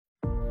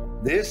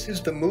This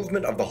is the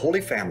movement of the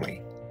Holy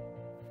Family.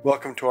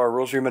 Welcome to our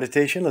Rosary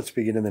Meditation. Let's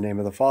begin in the name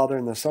of the Father,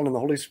 and the Son, and the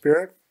Holy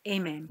Spirit.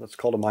 Amen. Let's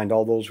call to mind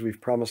all those we've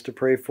promised to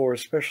pray for,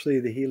 especially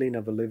the healing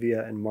of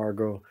Olivia and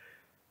Margot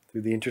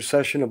through the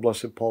intercession of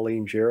Blessed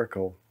Pauline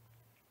Jericho.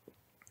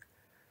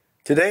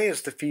 Today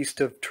is the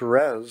feast of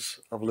Therese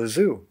of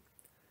Lisieux.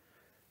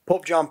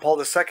 Pope John Paul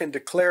II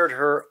declared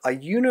her a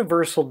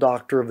universal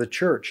doctor of the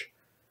Church.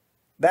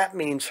 That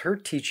means her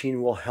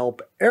teaching will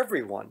help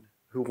everyone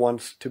who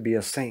wants to be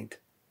a saint.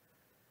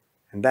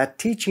 And that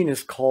teaching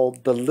is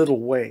called the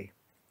Little Way.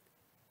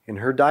 In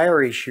her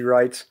diary, she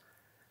writes,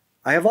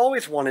 "I have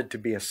always wanted to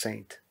be a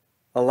saint.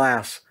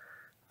 Alas,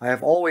 I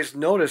have always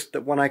noticed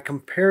that when I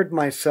compared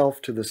myself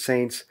to the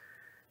saints,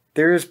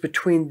 there is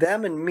between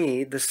them and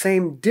me the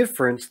same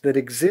difference that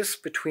exists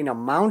between a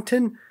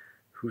mountain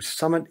whose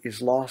summit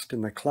is lost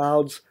in the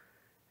clouds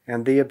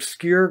and the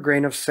obscure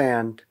grain of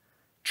sand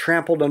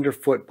trampled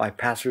underfoot by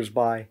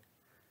passers-by.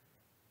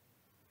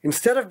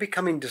 Instead of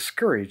becoming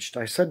discouraged,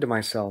 I said to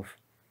myself,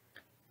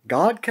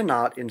 God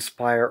cannot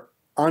inspire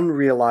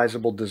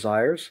unrealizable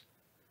desires.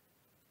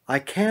 I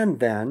can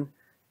then,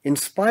 in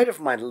spite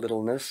of my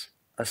littleness,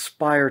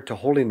 aspire to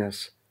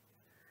holiness.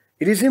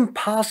 It is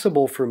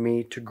impossible for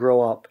me to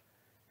grow up,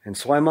 and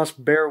so I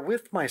must bear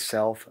with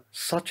myself,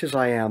 such as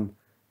I am,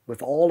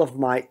 with all of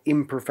my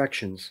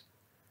imperfections.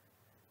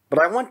 But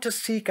I want to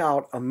seek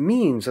out a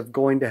means of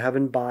going to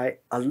heaven by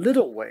a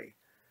little way,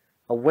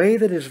 a way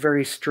that is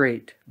very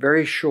straight,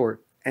 very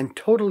short, and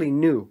totally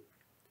new.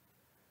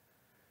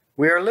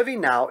 We are living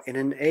now in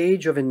an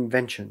age of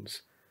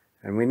inventions,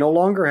 and we no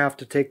longer have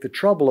to take the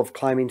trouble of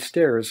climbing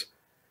stairs,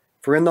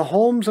 for in the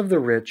homes of the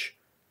rich,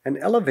 an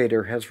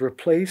elevator has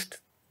replaced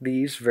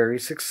these very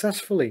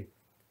successfully.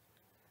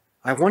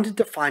 I wanted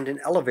to find an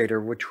elevator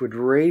which would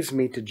raise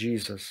me to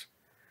Jesus,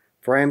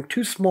 for I am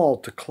too small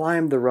to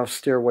climb the rough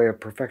stairway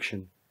of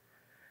perfection.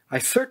 I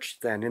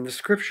searched then in the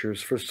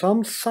Scriptures for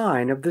some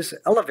sign of this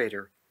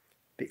elevator,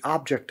 the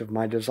object of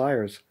my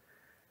desires.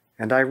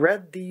 And I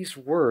read these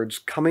words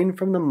coming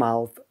from the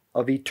mouth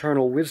of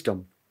eternal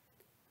wisdom.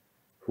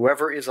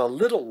 Whoever is a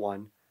little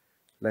one,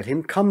 let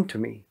him come to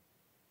me.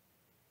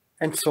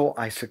 And so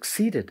I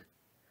succeeded.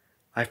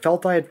 I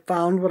felt I had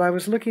found what I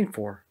was looking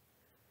for.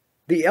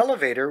 The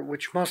elevator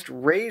which must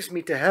raise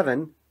me to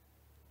heaven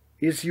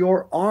is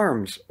your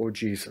arms, O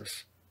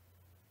Jesus.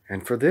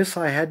 And for this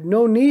I had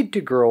no need to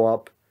grow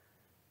up,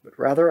 but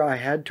rather I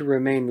had to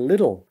remain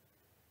little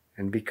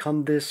and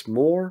become this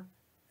more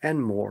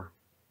and more.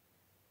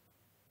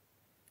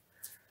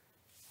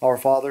 Our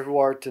Father who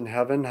art in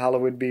heaven,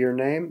 hallowed be your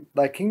name.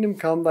 Thy kingdom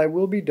come, thy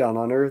will be done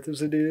on earth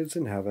as it is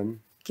in heaven.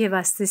 Give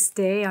us this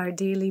day our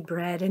daily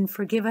bread, and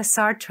forgive us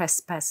our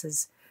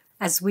trespasses,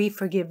 as we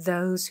forgive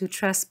those who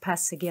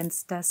trespass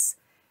against us.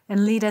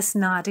 And lead us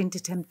not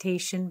into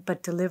temptation,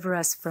 but deliver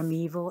us from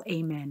evil.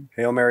 Amen.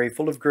 Hail Mary,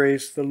 full of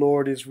grace, the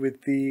Lord is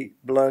with thee.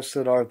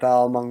 Blessed art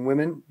thou among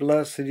women.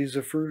 Blessed is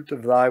the fruit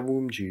of thy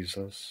womb,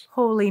 Jesus.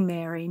 Holy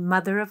Mary,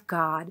 Mother of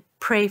God,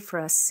 pray for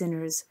us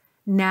sinners,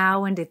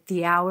 now and at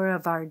the hour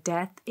of our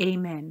death.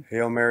 Amen.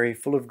 Hail Mary,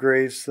 full of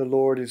grace, the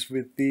Lord is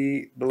with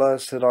thee.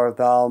 Blessed art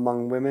thou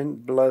among women.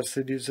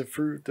 Blessed is the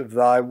fruit of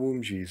thy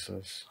womb,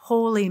 Jesus.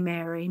 Holy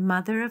Mary,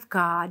 Mother of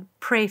God,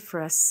 pray for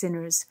us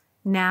sinners,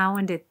 now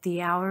and at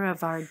the hour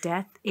of our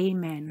death.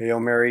 Amen. Hail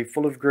Mary,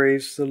 full of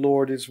grace, the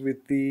Lord is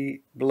with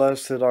thee.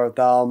 Blessed art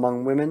thou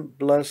among women.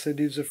 Blessed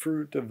is the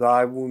fruit of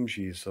thy womb,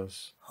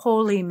 Jesus.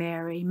 Holy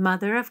Mary,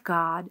 Mother of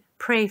God,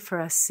 pray for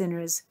us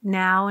sinners,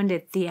 now and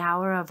at the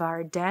hour of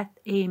our death.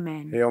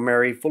 Amen. Hail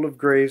Mary, full of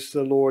grace,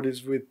 the Lord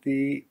is with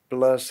thee.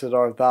 Blessed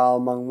art thou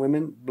among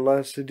women.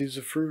 Blessed is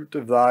the fruit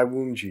of thy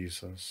womb,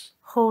 Jesus.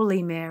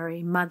 Holy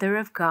Mary, Mother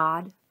of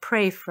God,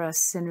 pray for us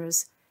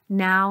sinners,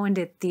 now and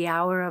at the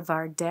hour of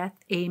our death.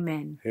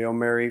 Amen. Hail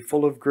Mary,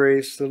 full of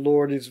grace, the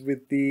Lord is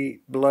with thee.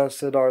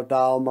 Blessed art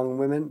thou among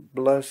women.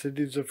 Blessed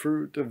is the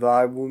fruit of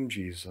thy womb,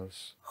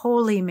 Jesus.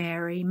 Holy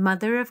Mary,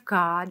 Mother of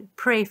God,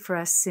 pray for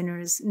us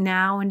sinners,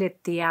 now and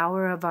at the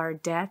hour of our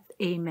death.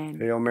 Amen.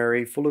 Hail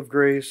Mary, full of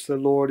grace, the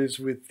Lord is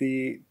with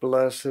thee.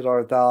 Blessed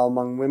art thou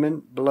among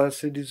women.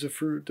 Blessed is the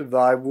fruit of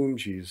thy womb,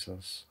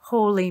 Jesus.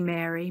 Holy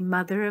Mary,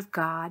 Mother of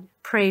God,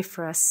 pray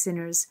for us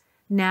sinners,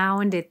 now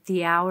and at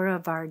the hour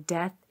of our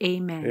death.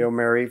 Amen. Hail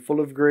Mary, full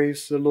of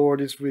grace, the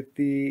Lord is with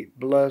thee.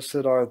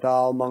 Blessed art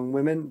thou among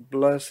women.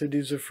 Blessed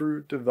is the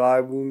fruit of thy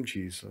womb,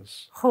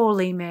 Jesus.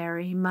 Holy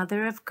Mary,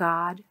 Mother of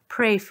God,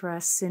 pray for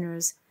us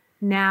sinners,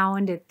 now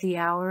and at the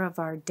hour of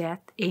our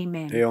death.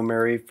 Amen. Hail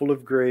Mary, full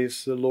of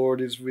grace, the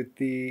Lord is with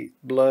thee.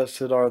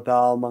 Blessed art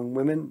thou among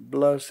women.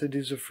 Blessed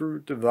is the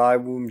fruit of thy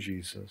womb,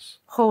 Jesus.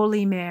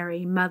 Holy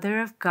Mary, Mother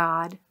of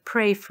God,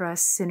 pray for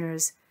us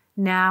sinners,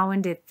 now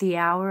and at the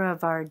hour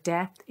of our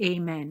death.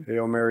 Amen.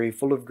 Hail Mary,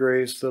 full of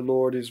grace, the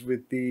Lord is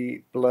with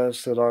thee.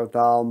 Blessed art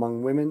thou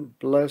among women.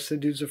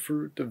 Blessed is the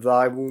fruit of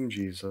thy womb,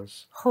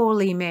 Jesus.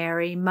 Holy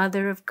Mary,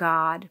 Mother of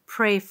God,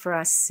 pray for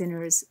us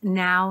sinners,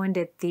 now and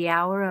at the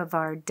hour of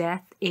our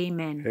death.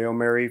 Amen. Hail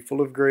Mary,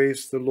 full of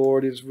grace, the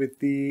Lord is with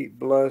thee.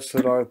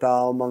 Blessed art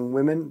thou among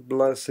women.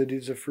 Blessed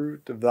is the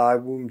fruit of thy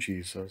womb,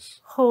 Jesus.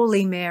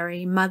 Holy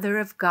Mary, Mother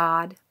of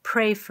God,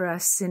 pray for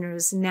us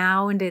sinners,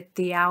 now and at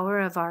the hour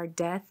of our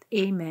death.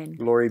 Amen.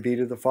 Glory be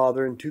to the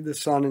Father, and to the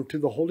Son, and to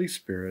the Holy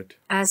Spirit.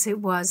 As it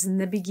was in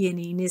the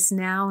beginning, is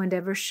now, and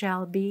ever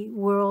shall be,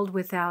 world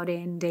without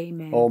end.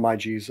 Amen. O my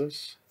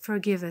Jesus,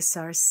 forgive us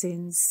our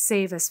sins,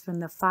 save us from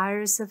the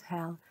fires of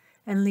hell,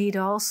 and lead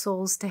all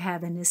souls to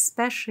heaven,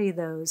 especially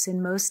those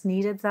in most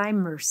need of thy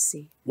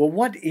mercy. well,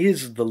 what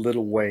is the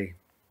little way?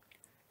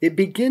 It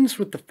begins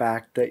with the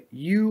fact that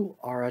you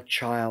are a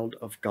child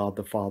of God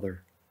the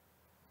Father.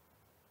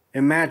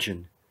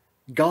 Imagine,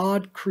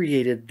 God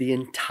created the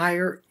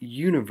entire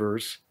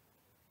universe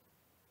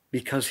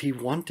because he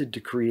wanted to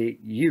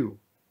create you.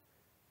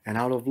 And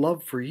out of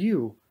love for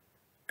you,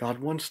 God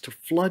wants to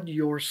flood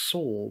your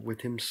soul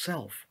with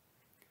himself.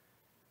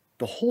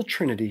 The whole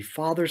Trinity,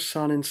 Father,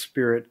 Son, and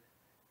Spirit,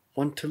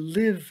 want to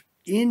live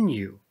in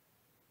you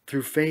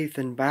through faith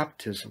and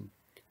baptism,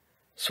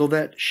 so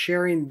that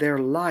sharing their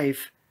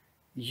life,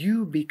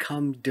 you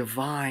become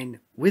divine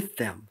with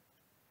them.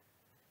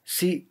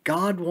 See,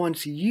 God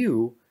wants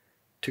you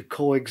to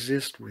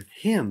coexist with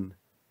him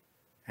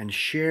and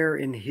share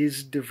in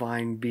his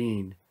divine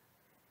being.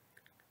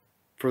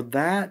 For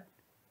that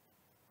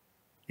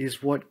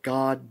is what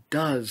God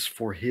does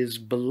for his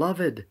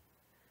beloved.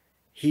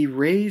 He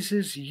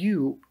raises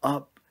you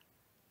up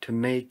to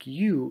make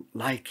you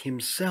like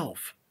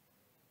himself.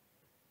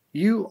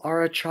 You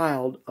are a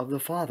child of the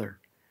Father.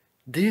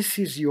 This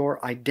is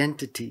your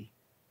identity,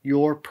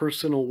 your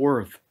personal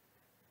worth.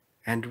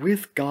 And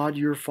with God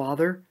your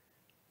Father,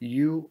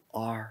 you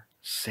are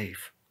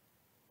safe.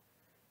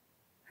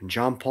 And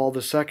John Paul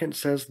II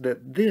says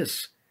that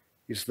this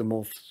is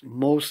the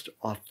most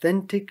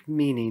authentic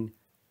meaning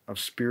of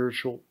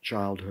spiritual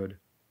childhood.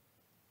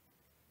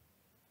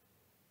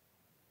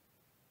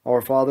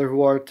 Our Father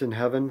who art in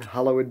heaven,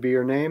 hallowed be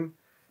your name.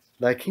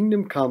 Thy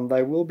kingdom come,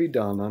 thy will be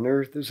done, on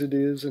earth as it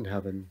is in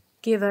heaven.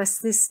 Give us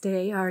this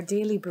day our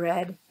daily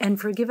bread, and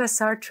forgive us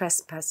our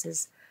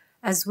trespasses,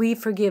 as we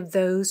forgive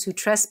those who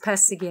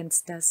trespass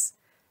against us.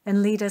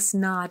 And lead us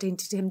not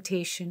into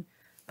temptation,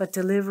 but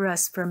deliver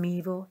us from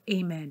evil.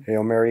 Amen.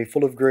 Hail Mary,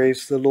 full of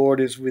grace, the Lord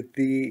is with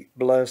thee.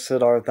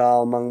 Blessed art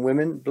thou among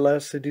women.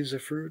 Blessed is the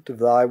fruit of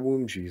thy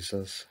womb,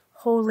 Jesus.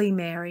 Holy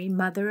Mary,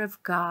 Mother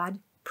of God,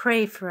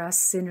 pray for us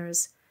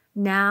sinners,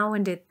 now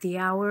and at the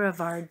hour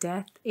of our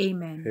death.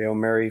 Amen. Hail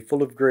Mary,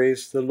 full of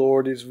grace, the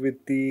Lord is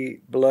with thee.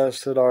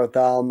 Blessed art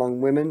thou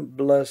among women.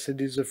 Blessed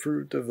is the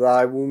fruit of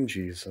thy womb,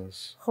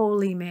 Jesus.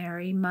 Holy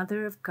Mary,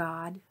 Mother of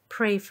God,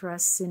 pray for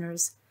us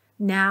sinners,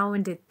 now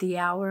and at the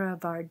hour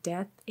of our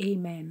death.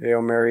 Amen.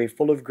 Hail Mary,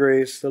 full of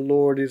grace, the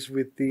Lord is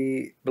with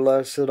thee.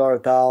 Blessed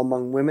art thou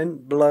among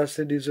women.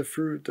 Blessed is the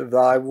fruit of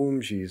thy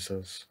womb,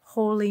 Jesus.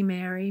 Holy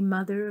Mary,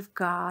 Mother of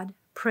God,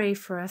 pray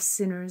for us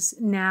sinners,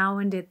 now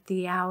and at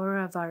the hour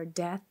of our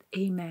death.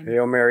 Amen.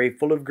 Hail Mary,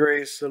 full of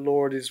grace, the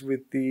Lord is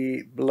with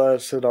thee.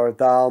 Blessed art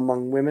thou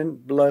among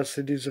women.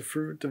 Blessed is the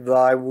fruit of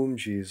thy womb,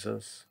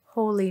 Jesus.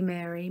 Holy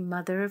Mary,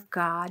 Mother of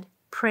God,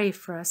 pray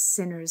for us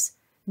sinners,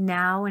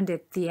 now and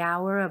at the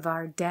hour of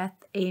our death.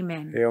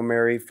 Amen. Hail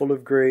Mary, full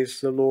of grace,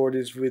 the Lord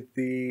is with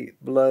thee.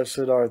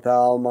 Blessed art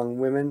thou among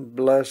women.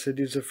 Blessed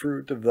is the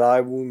fruit of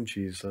thy womb,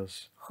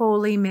 Jesus.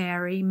 Holy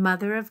Mary,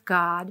 Mother of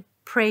God,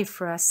 pray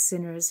for us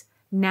sinners,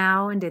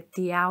 now and at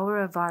the hour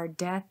of our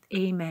death.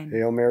 Amen.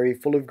 Hail Mary,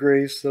 full of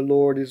grace, the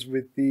Lord is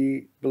with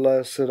thee.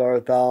 Blessed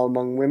art thou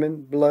among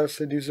women.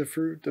 Blessed is the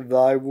fruit of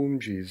thy womb,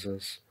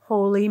 Jesus.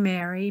 Holy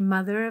Mary,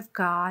 Mother of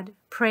God,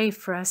 pray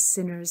for us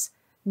sinners,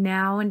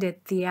 now and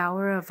at the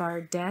hour of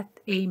our death.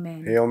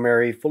 Amen. Hail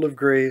Mary, full of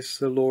grace,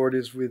 the Lord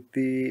is with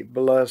thee.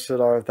 Blessed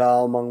art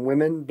thou among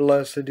women.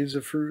 Blessed is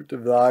the fruit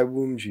of thy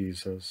womb,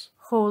 Jesus.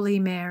 Holy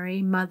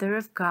Mary, Mother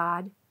of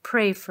God,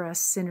 pray for us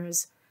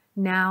sinners,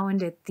 now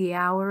and at the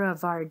hour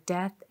of our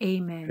death.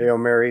 Amen. Hail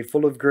Mary,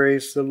 full of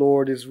grace, the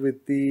Lord is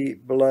with thee.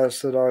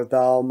 Blessed art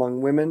thou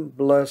among women.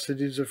 Blessed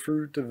is the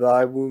fruit of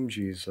thy womb,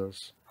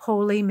 Jesus.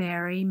 Holy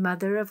Mary,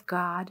 Mother of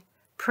God,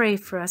 pray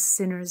for us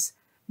sinners,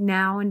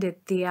 now and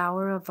at the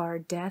hour of our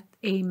death.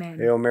 Amen.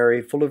 Hail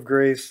Mary, full of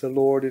grace, the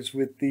Lord is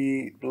with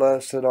thee.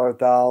 Blessed art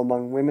thou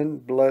among women.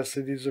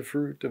 Blessed is the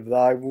fruit of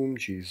thy womb,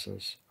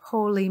 Jesus.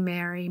 Holy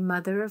Mary,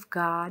 Mother of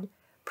God,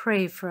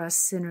 pray for us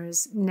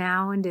sinners,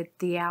 now and at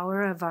the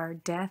hour of our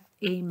death.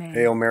 Amen.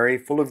 Hail Mary,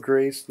 full of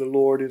grace, the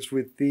Lord is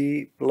with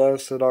thee.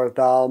 Blessed art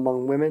thou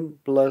among women.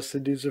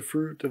 Blessed is the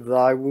fruit of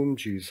thy womb,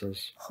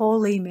 Jesus.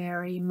 Holy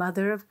Mary,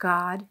 Mother of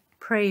God,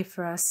 pray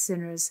for us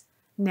sinners,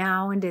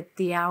 now and at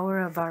the hour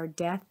of our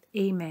death.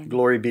 Amen.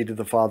 Glory be to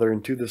the Father,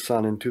 and to the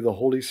Son, and to the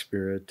Holy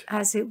Spirit.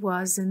 As it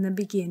was in the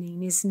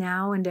beginning, is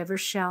now, and ever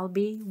shall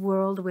be,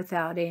 world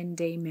without end.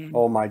 Amen.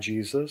 O my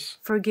Jesus,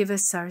 forgive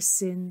us our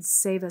sins,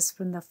 save us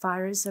from the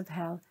fires of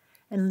hell,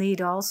 and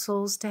lead all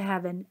souls to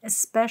heaven,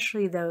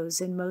 especially those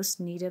in most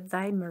need of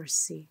thy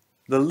mercy.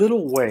 the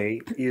little way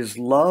is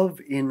love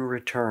in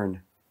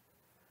return.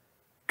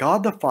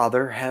 God the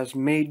Father has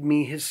made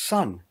me his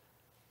Son.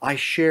 I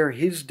share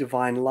his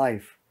divine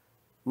life.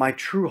 My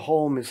true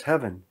home is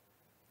heaven.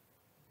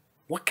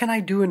 What can I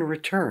do in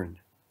return?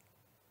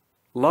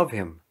 Love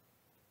him.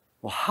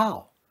 Well,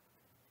 how?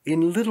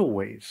 In little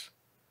ways.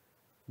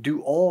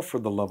 Do all for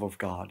the love of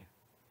God.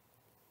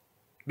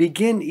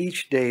 Begin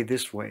each day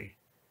this way.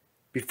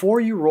 Before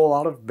you roll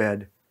out of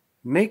bed,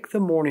 make the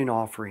morning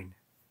offering.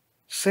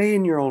 Say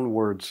in your own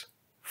words,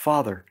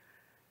 Father,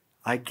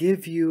 I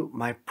give you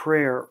my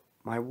prayer,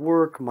 my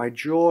work, my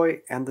joy,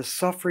 and the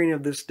suffering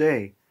of this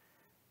day,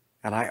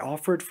 and I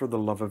offer it for the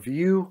love of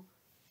you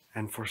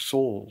and for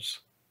souls.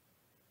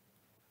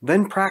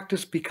 Then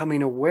practice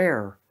becoming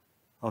aware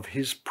of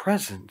his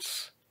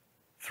presence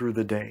through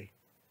the day.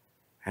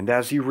 And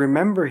as you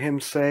remember him,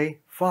 say,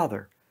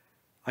 Father,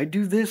 I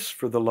do this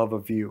for the love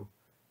of you.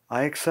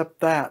 I accept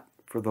that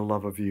for the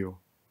love of you.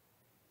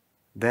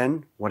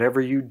 Then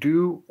whatever you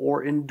do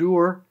or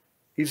endure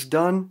is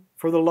done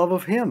for the love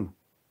of him.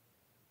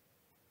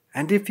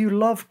 And if you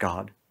love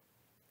God,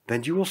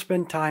 then you will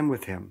spend time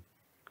with him.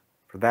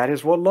 For that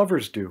is what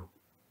lovers do.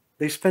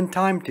 They spend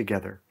time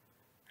together.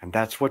 And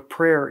that's what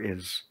prayer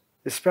is,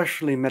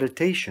 especially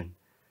meditation.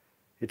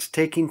 It's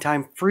taking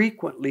time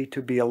frequently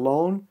to be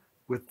alone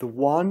with the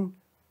one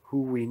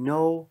who we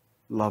know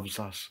loves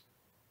us.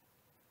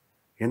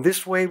 In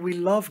this way, we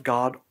love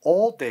God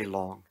all day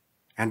long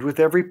and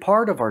with every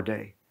part of our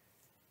day.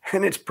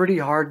 And it's pretty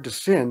hard to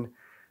sin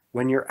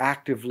when you're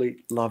actively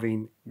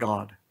loving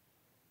God.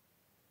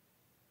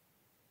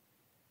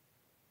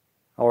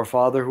 Our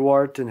Father who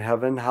art in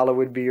heaven,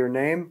 hallowed be your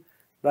name.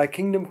 Thy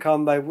kingdom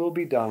come, thy will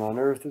be done on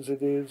earth as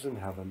it is in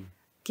heaven.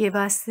 Give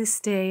us this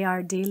day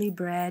our daily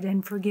bread,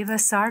 and forgive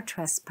us our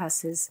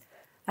trespasses,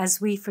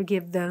 as we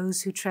forgive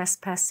those who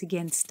trespass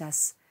against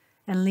us.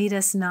 And lead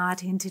us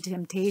not into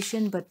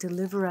temptation, but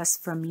deliver us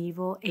from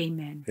evil.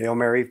 Amen. Hail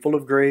Mary, full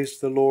of grace,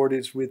 the Lord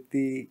is with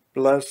thee.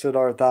 Blessed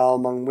art thou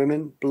among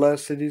women.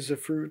 Blessed is the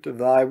fruit of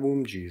thy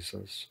womb,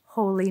 Jesus.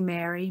 Holy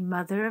Mary,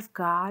 Mother of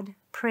God,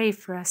 pray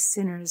for us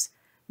sinners,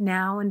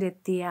 now and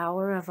at the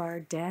hour of our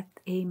death.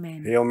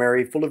 Amen. Hail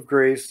Mary, full of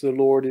grace, the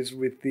Lord is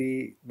with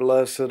thee.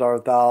 Blessed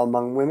art thou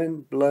among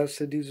women.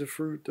 Blessed is the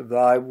fruit of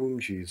thy womb,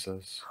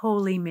 Jesus.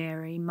 Holy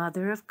Mary,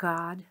 Mother of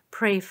God,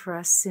 pray for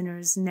us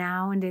sinners,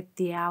 now and at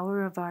the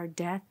hour of our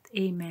death.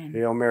 Amen.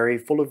 Hail Mary,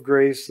 full of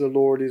grace, the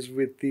Lord is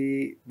with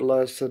thee.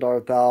 Blessed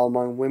art thou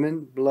among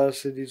women.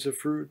 Blessed is the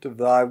fruit of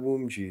thy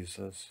womb,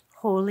 Jesus.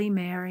 Holy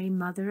Mary,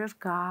 Mother of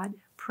God,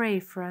 pray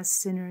for us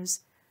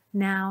sinners,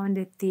 now and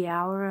at the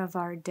hour of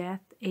our death.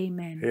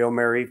 Amen. Hail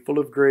Mary, full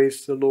of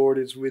grace, the Lord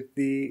is with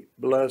thee.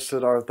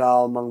 Blessed art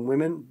thou among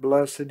women.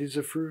 Blessed is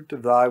the fruit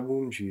of thy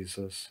womb,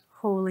 Jesus.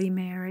 Holy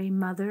Mary,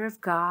 Mother of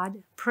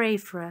God, pray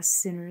for us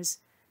sinners,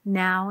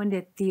 now and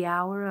at the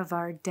hour of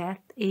our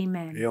death.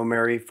 Amen. Hail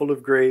Mary, full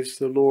of grace,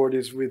 the Lord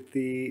is with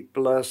thee.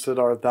 Blessed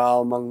art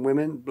thou among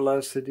women.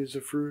 Blessed is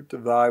the fruit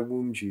of thy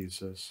womb,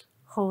 Jesus.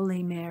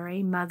 Holy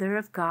Mary, Mother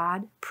of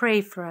God,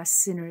 pray for us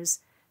sinners,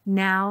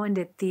 now and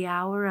at the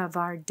hour of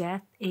our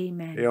death.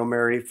 Amen. Hail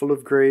Mary, full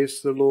of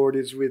grace, the Lord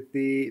is with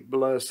thee.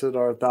 Blessed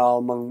art thou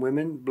among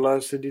women.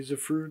 Blessed is the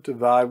fruit of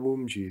thy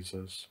womb,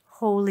 Jesus.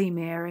 Holy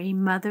Mary,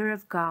 Mother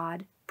of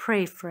God,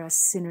 pray for us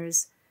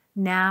sinners,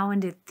 now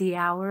and at the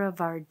hour of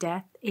our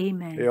death.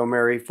 Amen. Hail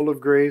Mary, full of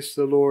grace,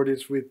 the Lord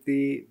is with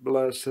thee.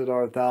 Blessed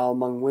art thou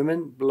among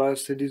women.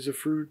 Blessed is the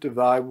fruit of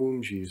thy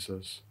womb,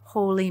 Jesus.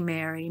 Holy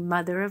Mary,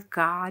 Mother of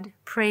God,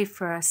 pray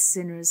for us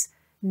sinners,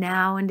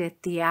 now and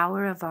at the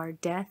hour of our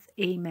death.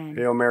 Amen.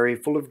 Hail Mary,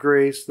 full of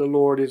grace, the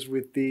Lord is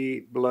with thee.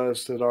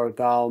 Blessed art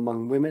thou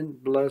among women.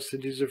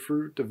 Blessed is the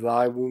fruit of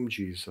thy womb,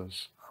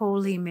 Jesus.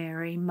 Holy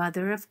Mary,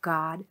 Mother of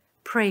God,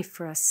 pray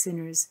for us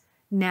sinners,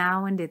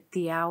 now and at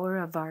the hour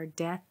of our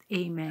death.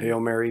 Amen. Hail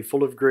Mary,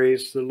 full of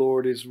grace, the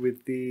Lord is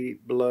with thee.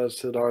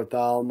 Blessed art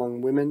thou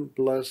among women.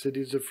 Blessed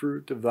is the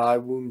fruit of thy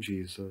womb,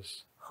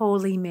 Jesus.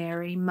 Holy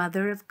Mary,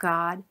 Mother of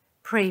God,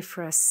 pray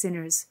for us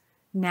sinners,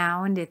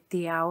 now and at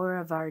the hour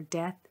of our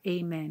death.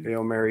 Amen.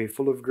 Hail Mary,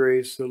 full of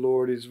grace, the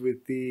Lord is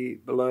with thee.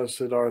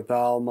 Blessed art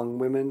thou among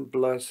women.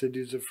 Blessed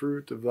is the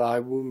fruit of thy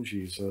womb,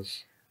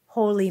 Jesus.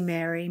 Holy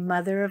Mary,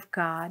 Mother of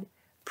God,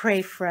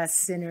 pray for us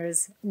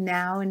sinners,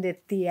 now and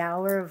at the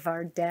hour of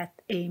our death.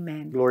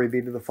 Amen. Glory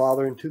be to the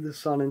Father, and to the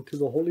Son, and to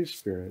the Holy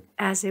Spirit.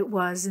 As it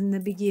was in the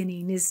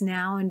beginning, is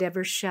now, and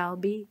ever shall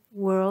be,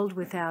 world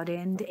without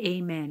end.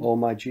 Amen. O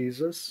my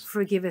Jesus,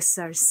 forgive us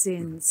our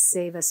sins,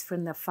 save us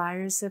from the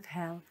fires of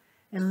hell,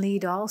 and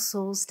lead all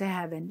souls to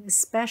heaven,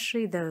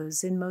 especially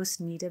those in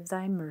most need of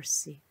thy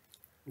mercy.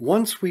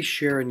 once we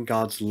share in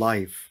God's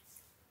life,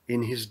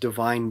 in his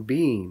divine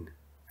being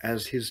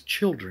as his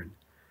children,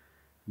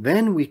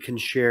 then we can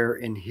share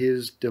in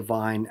his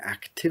divine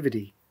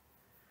activity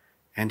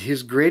and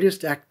his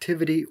greatest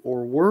activity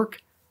or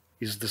work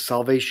is the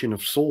salvation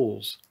of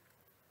souls.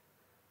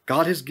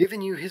 God has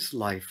given you his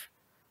life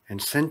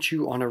and sent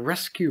you on a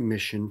rescue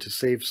mission to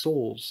save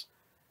souls.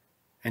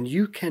 And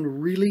you can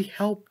really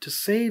help to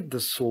save the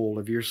soul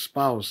of your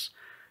spouse,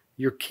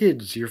 your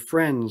kids, your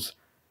friends,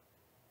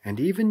 and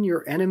even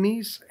your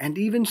enemies and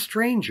even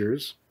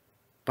strangers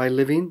by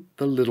living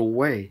the little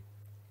way.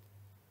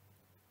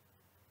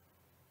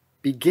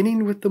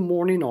 Beginning with the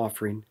morning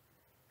offering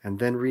and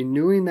then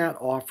renewing that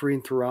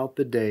offering throughout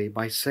the day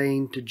by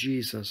saying to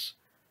Jesus,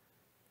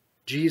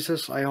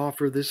 Jesus, I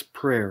offer this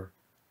prayer,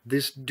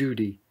 this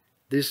duty,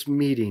 this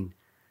meeting,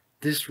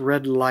 this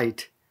red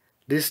light,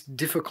 this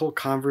difficult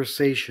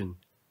conversation,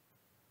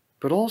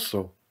 but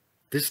also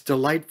this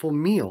delightful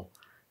meal,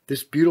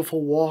 this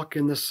beautiful walk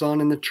in the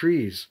sun and the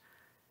trees,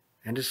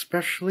 and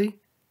especially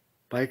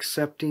by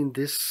accepting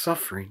this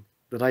suffering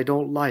that I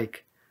don't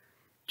like.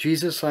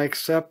 Jesus, I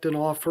accept and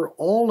offer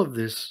all of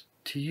this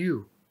to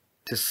you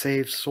to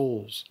save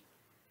souls.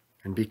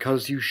 And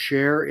because you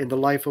share in the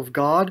life of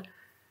God,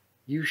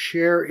 you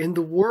share in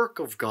the work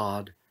of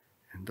God,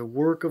 and the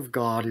work of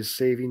God is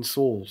saving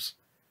souls.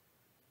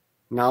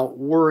 Now,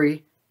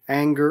 worry,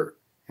 anger,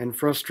 and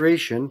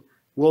frustration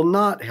will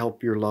not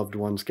help your loved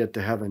ones get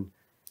to heaven,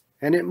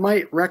 and it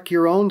might wreck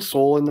your own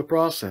soul in the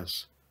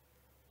process.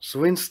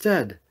 So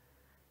instead,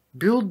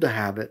 build the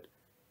habit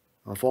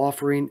of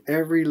offering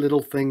every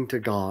little thing to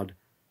God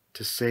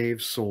to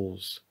save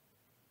souls.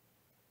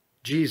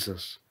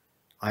 Jesus,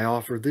 I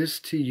offer this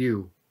to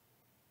you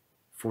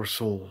for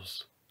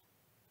souls.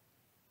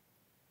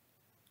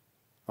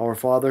 Our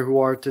Father who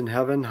art in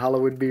heaven,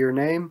 hallowed be your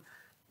name.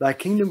 Thy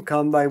kingdom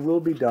come, thy will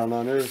be done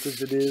on earth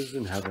as it is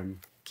in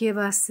heaven. Give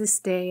us this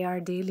day our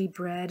daily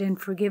bread, and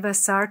forgive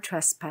us our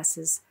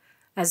trespasses,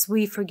 as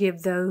we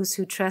forgive those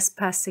who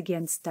trespass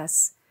against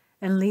us.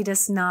 And lead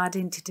us not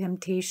into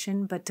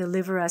temptation, but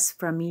deliver us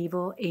from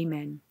evil.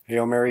 Amen.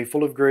 Hail Mary,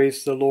 full of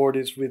grace, the Lord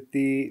is with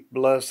thee.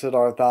 Blessed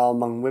art thou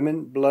among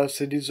women.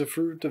 Blessed is the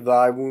fruit of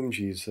thy womb,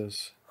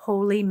 Jesus.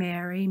 Holy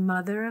Mary,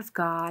 Mother of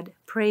God,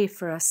 pray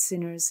for us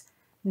sinners,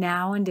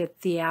 now and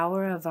at the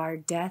hour of our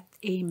death.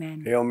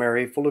 Amen. Hail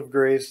Mary, full of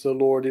grace, the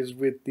Lord is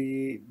with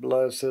thee.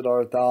 Blessed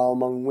art thou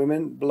among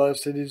women.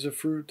 Blessed is the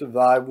fruit of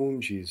thy womb,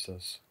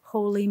 Jesus.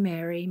 Holy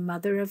Mary,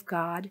 Mother of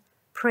God,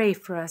 pray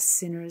for us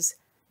sinners,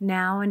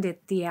 now and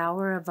at the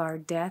hour of our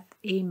death.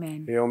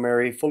 Amen. Hail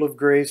Mary, full of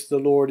grace, the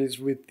Lord is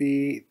with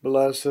thee.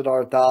 Blessed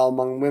art thou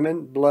among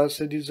women.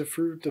 Blessed is the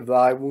fruit of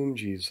thy womb,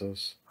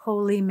 Jesus.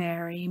 Holy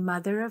Mary,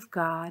 Mother of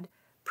God,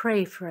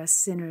 pray for us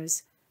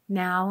sinners,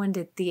 now and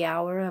at the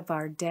hour of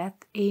our death.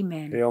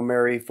 Amen. Hail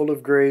Mary, full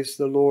of grace,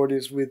 the Lord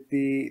is with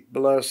thee.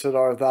 Blessed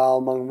art thou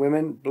among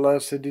women.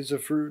 Blessed is the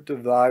fruit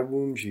of thy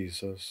womb,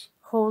 Jesus.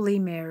 Holy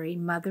Mary,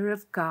 Mother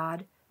of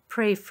God,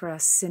 pray for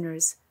us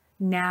sinners,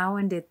 now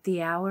and at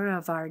the hour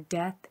of our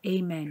death.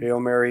 Amen. Hail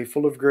Mary,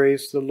 full of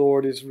grace, the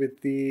Lord is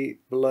with thee.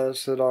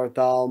 Blessed art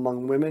thou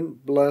among women.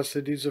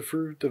 Blessed is the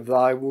fruit of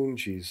thy womb,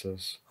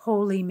 Jesus.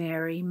 Holy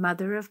Mary,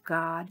 Mother of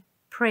God,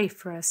 pray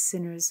for us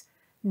sinners,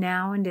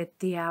 now and at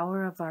the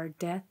hour of our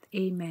death.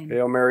 Amen.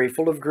 Hail Mary,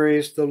 full of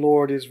grace, the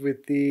Lord is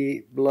with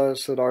thee.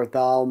 Blessed art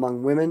thou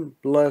among women.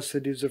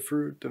 Blessed is the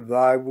fruit of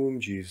thy womb,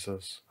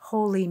 Jesus.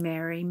 Holy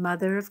Mary,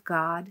 Mother of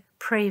God,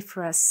 pray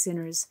for us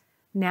sinners,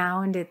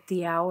 now and at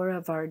the hour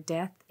of our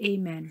death.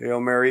 Amen. Hail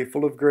Mary,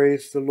 full of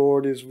grace, the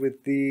Lord is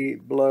with thee.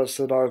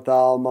 Blessed art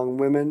thou among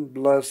women.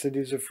 Blessed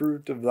is the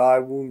fruit of thy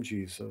womb,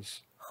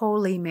 Jesus.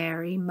 Holy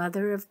Mary,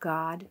 Mother of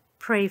God,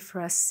 pray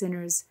for us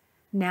sinners,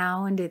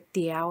 now and at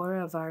the hour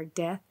of our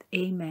death.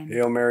 Amen.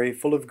 Hail Mary,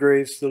 full of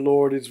grace, the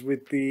Lord is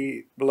with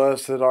thee.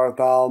 Blessed art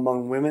thou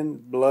among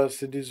women.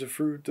 Blessed is the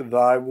fruit of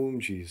thy womb,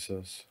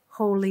 Jesus.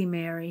 Holy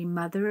Mary,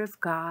 Mother of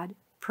God,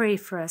 pray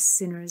for us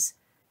sinners,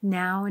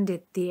 now and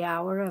at the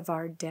hour of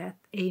our death.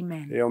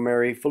 Amen. Hail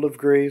Mary, full of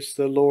grace,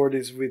 the Lord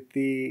is with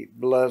thee.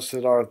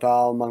 Blessed art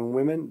thou among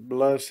women.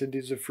 Blessed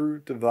is the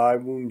fruit of thy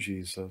womb,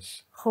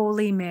 Jesus.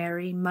 Holy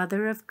Mary,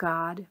 Mother of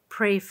God,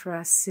 pray for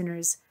us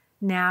sinners,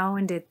 now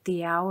and at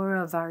the hour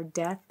of our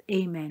death.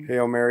 Amen.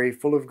 Hail Mary,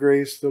 full of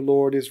grace, the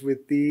Lord is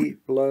with thee.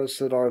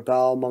 Blessed art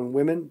thou among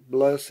women.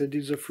 Blessed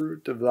is the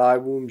fruit of thy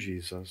womb,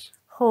 Jesus.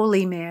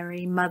 Holy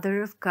Mary,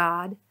 Mother of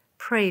God,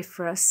 pray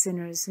for us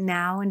sinners,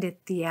 now and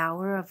at the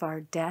hour of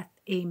our death.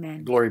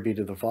 Amen. Glory be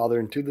to the Father,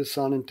 and to the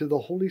Son, and to the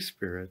Holy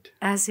Spirit.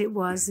 As it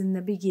was in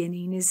the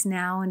beginning, is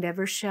now, and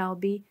ever shall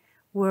be,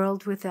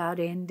 world without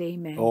end.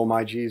 Amen. O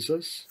my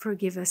Jesus,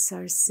 forgive us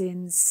our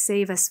sins,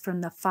 save us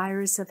from the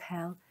fires of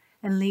hell,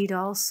 and lead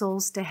all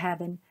souls to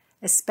heaven,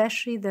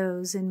 especially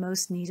those in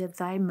most need of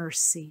thy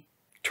mercy.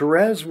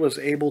 Therese was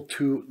able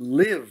to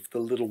live the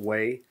little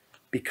way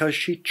because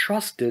she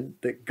trusted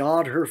that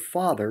God, her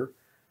Father,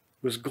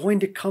 was going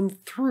to come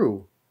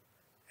through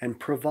and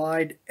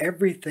provide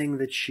everything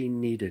that she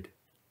needed.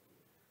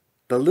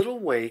 The little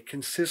way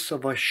consists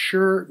of a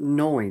sure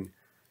knowing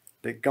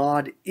that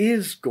God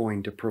is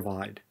going to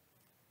provide.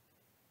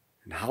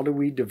 And how do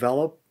we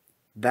develop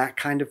that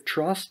kind of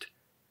trust?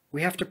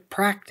 We have to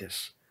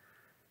practice.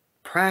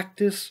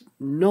 practice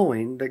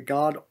knowing that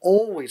God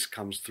always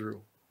comes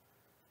through.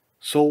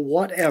 So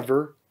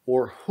whatever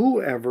or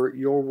whoever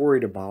you're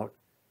worried about,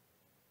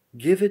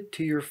 give it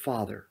to your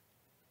Father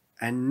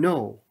and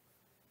know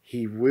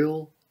He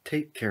will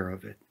take care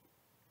of it.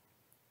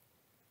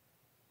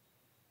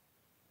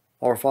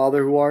 Our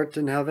Father who art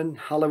in heaven,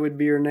 hallowed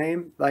be your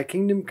name. Thy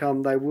kingdom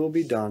come, thy will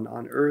be done,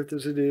 on earth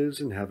as it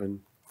is in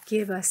heaven.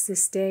 Give us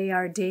this day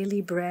our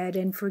daily bread,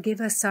 and forgive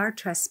us our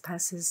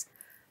trespasses,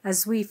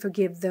 as we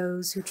forgive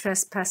those who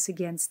trespass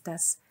against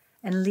us.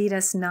 And lead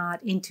us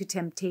not into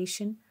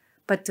temptation,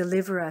 but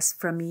deliver us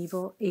from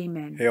evil.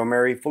 Amen. Hail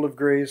Mary, full of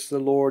grace, the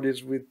Lord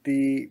is with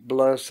thee.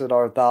 Blessed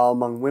art thou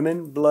among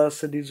women.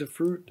 Blessed is the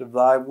fruit of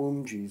thy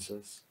womb,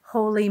 Jesus.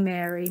 Holy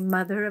Mary,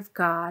 Mother of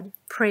God,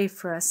 pray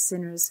for us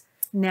sinners,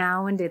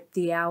 now and at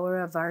the hour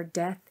of our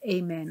death.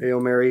 Amen. Hail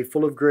Mary,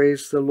 full of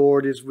grace, the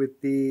Lord is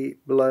with thee.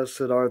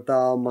 Blessed art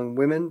thou among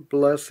women.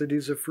 Blessed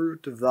is the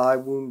fruit of thy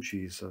womb,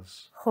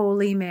 Jesus.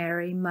 Holy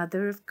Mary,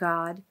 Mother of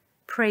God,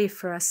 pray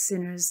for us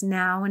sinners,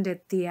 now and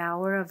at the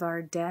hour of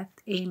our death.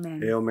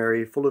 Amen. Hail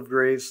Mary, full of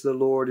grace, the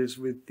Lord is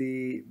with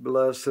thee.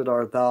 Blessed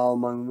art thou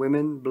among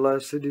women.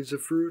 Blessed is the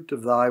fruit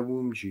of thy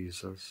womb,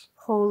 Jesus.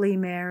 Holy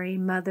Mary,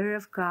 Mother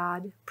of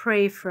God,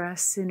 pray for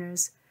us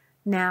sinners,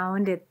 now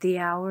and at the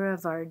hour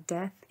of our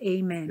death.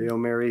 Amen. Hail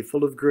Mary,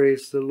 full of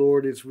grace, the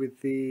Lord is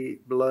with thee.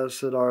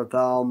 Blessed art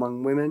thou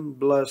among women.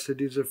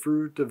 Blessed is the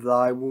fruit of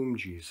thy womb,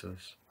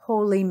 Jesus.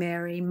 Holy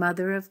Mary,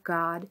 Mother of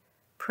God,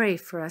 pray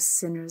for us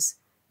sinners,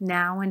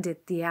 now and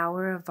at the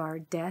hour of our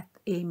death.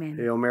 Amen.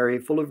 Hail Mary,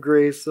 full of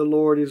grace, the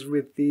Lord is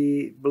with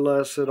thee.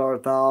 Blessed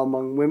art thou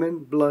among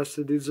women.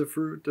 Blessed is the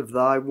fruit of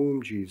thy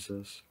womb,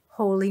 Jesus.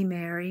 Holy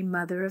Mary,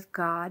 Mother of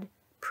God,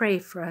 pray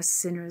for us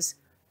sinners,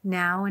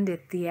 now and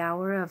at the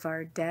hour of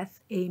our death.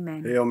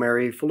 Amen. Hail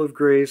Mary, full of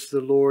grace, the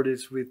Lord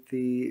is with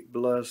thee.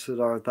 Blessed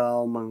art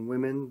thou among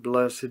women.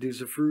 Blessed is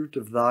the fruit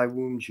of thy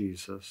womb,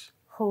 Jesus.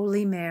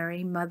 Holy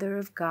Mary, Mother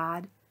of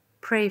God,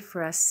 pray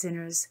for us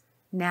sinners,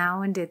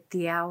 now and at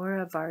the hour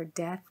of our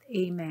death.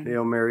 Amen.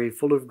 Hail Mary,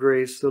 full of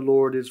grace, the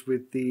Lord is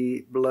with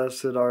thee.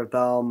 Blessed art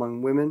thou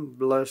among women.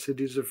 Blessed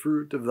is the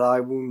fruit of thy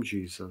womb,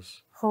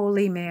 Jesus.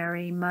 Holy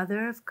Mary,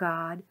 Mother of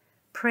God,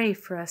 pray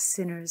for us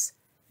sinners,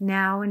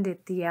 now and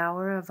at the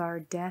hour of our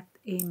death.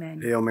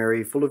 Amen. Hail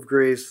Mary, full of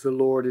grace, the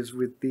Lord is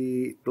with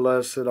thee.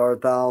 Blessed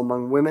art thou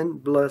among women.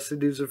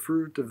 Blessed is the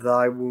fruit of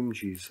thy womb,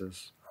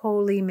 Jesus.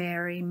 Holy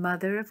Mary,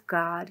 Mother of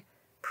God,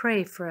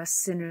 pray for us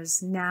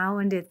sinners, now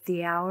and at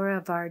the hour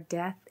of our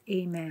death.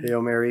 Amen.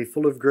 Hail Mary,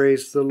 full of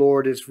grace, the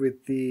Lord is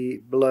with thee.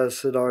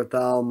 Blessed art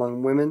thou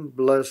among women.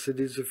 Blessed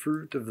is the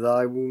fruit of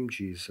thy womb,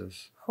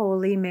 Jesus.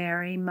 Holy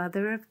Mary,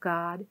 Mother of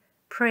God,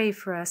 pray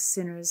for us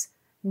sinners,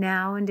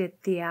 now and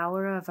at the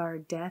hour of our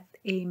death.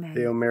 Amen.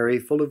 Hail Mary,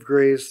 full of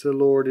grace, the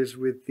Lord is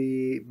with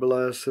thee.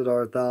 Blessed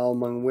art thou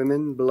among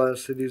women.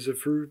 Blessed is the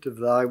fruit of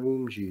thy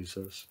womb,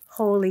 Jesus.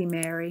 Holy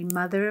Mary,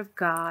 Mother of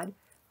God,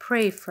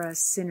 pray for us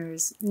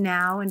sinners,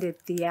 now and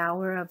at the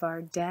hour of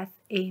our death.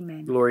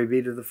 Amen. Glory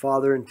be to the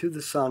Father, and to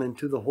the Son, and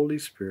to the Holy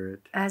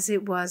Spirit. As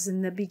it was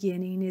in the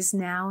beginning, is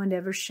now, and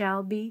ever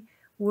shall be,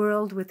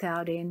 world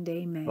without end.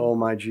 Amen. O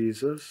my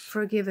Jesus,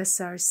 forgive us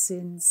our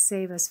sins,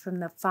 save us from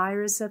the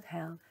fires of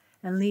hell,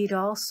 and lead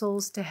all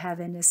souls to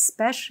heaven,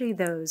 especially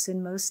those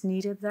in most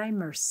need of thy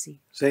mercy.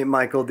 Saint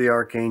Michael the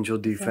Archangel,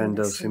 defend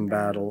us in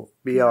battle.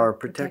 Be our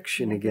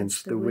protection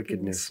against the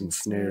wickedness and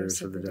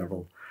snares of the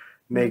devil.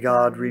 May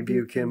God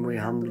rebuke him, we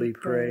humbly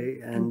pray.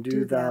 And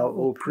do thou,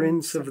 O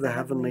Prince of the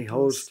heavenly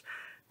host,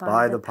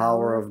 by the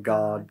power of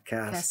God,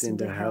 cast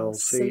into hell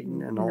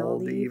Satan and all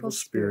the evil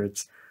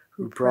spirits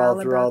who prowl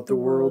throughout the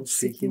world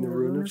seeking the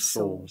ruin of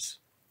souls.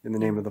 In the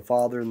name of the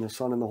Father, and the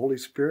Son, and the Holy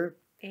Spirit.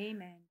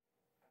 Amen.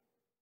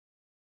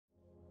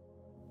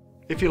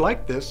 If you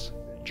like this,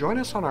 join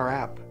us on our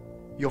app.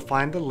 You'll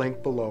find the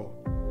link below.